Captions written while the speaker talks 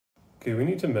Okay, we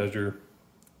need to measure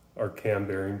our cam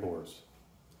bearing bores.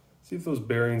 See if those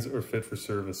bearings are fit for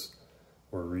service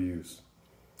or reuse.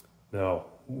 Now,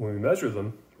 when we measure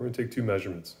them, we're going to take two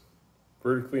measurements,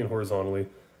 vertically and horizontally.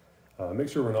 Make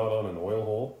sure we're not on an oil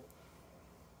hole.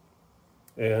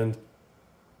 And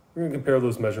we're going to compare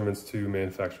those measurements to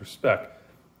manufacturer spec.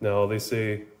 Now, they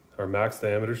say our max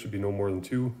diameter should be no more than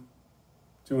 2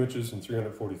 inches and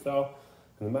 340 thou.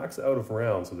 And the max out of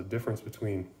round, so the difference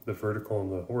between the vertical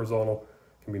and the horizontal,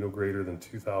 can be no greater than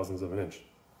 0.02 of an inch.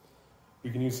 We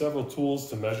can use several tools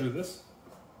to measure this.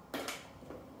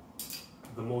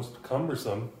 The most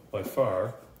cumbersome, by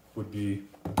far, would be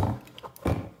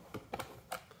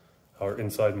our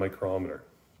inside micrometer.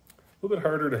 A little bit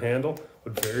harder to handle,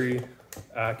 but very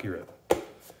accurate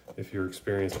if you're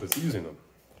experienced with using them.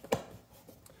 A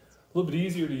little bit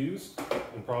easier to use,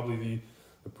 and probably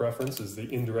the preference is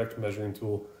the indirect measuring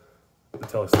tool, the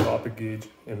telescopic gauge,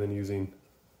 and then using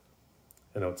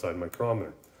an outside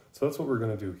micrometer. So that's what we're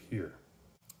going to do here.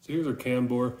 So here's our cam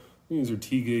bore. We're going to use our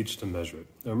T-gauge to measure it.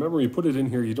 Now remember, when you put it in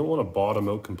here, you don't want to bottom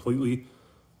out completely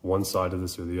one side of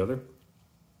this or the other.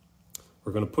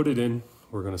 We're going to put it in,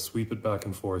 we're going to sweep it back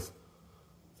and forth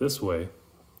this way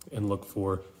and look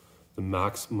for the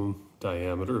maximum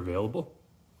diameter available.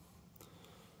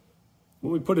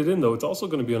 When we put it in though, it's also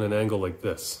going to be on an angle like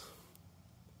this.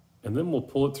 And then we'll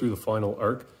pull it through the final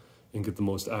arc and get the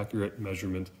most accurate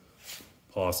measurement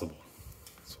possible.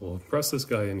 So we'll press this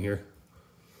guy in here,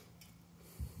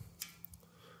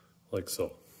 like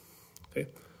so. Okay,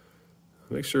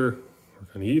 make sure we're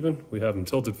kind of even. We have them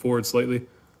tilted forward slightly.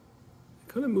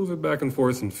 Kind of move it back and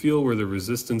forth and feel where the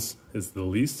resistance is the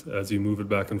least as you move it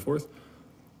back and forth.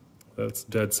 That's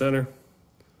dead center.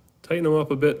 Tighten them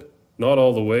up a bit, not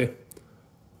all the way,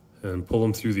 and pull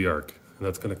them through the arc. And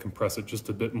that's going to compress it just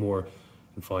a bit more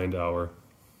and find our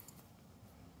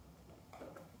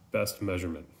best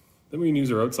measurement. Then we can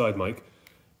use our outside mic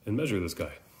and measure this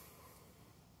guy.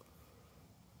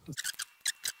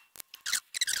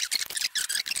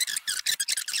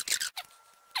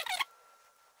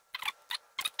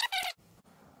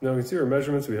 Now we can see our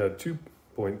measurements. We had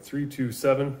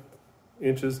 2.327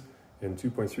 inches and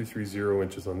 2.330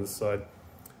 inches on this side.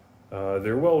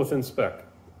 They're well within spec,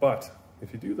 but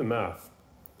if you do the math,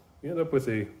 we end up with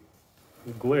a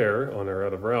glare on our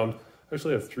out of round.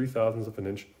 Actually have 0.03 of an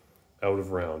inch out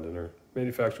of round, and our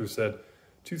manufacturer said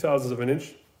 0.02 of an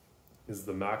inch is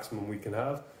the maximum we can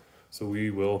have, so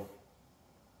we will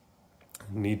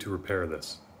need to repair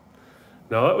this.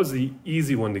 Now that was the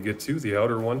easy one to get to, the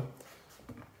outer one.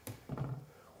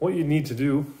 What you need to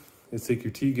do is take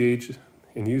your T-gauge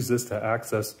and use this to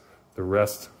access the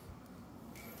rest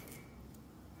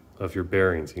of your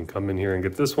bearings. You can come in here and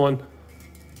get this one,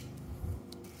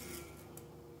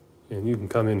 and you can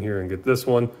come in here and get this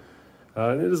one.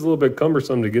 It is a little bit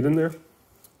cumbersome to get in there,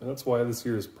 and that's why this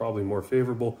here is probably more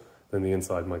favorable than the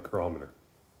inside micrometer.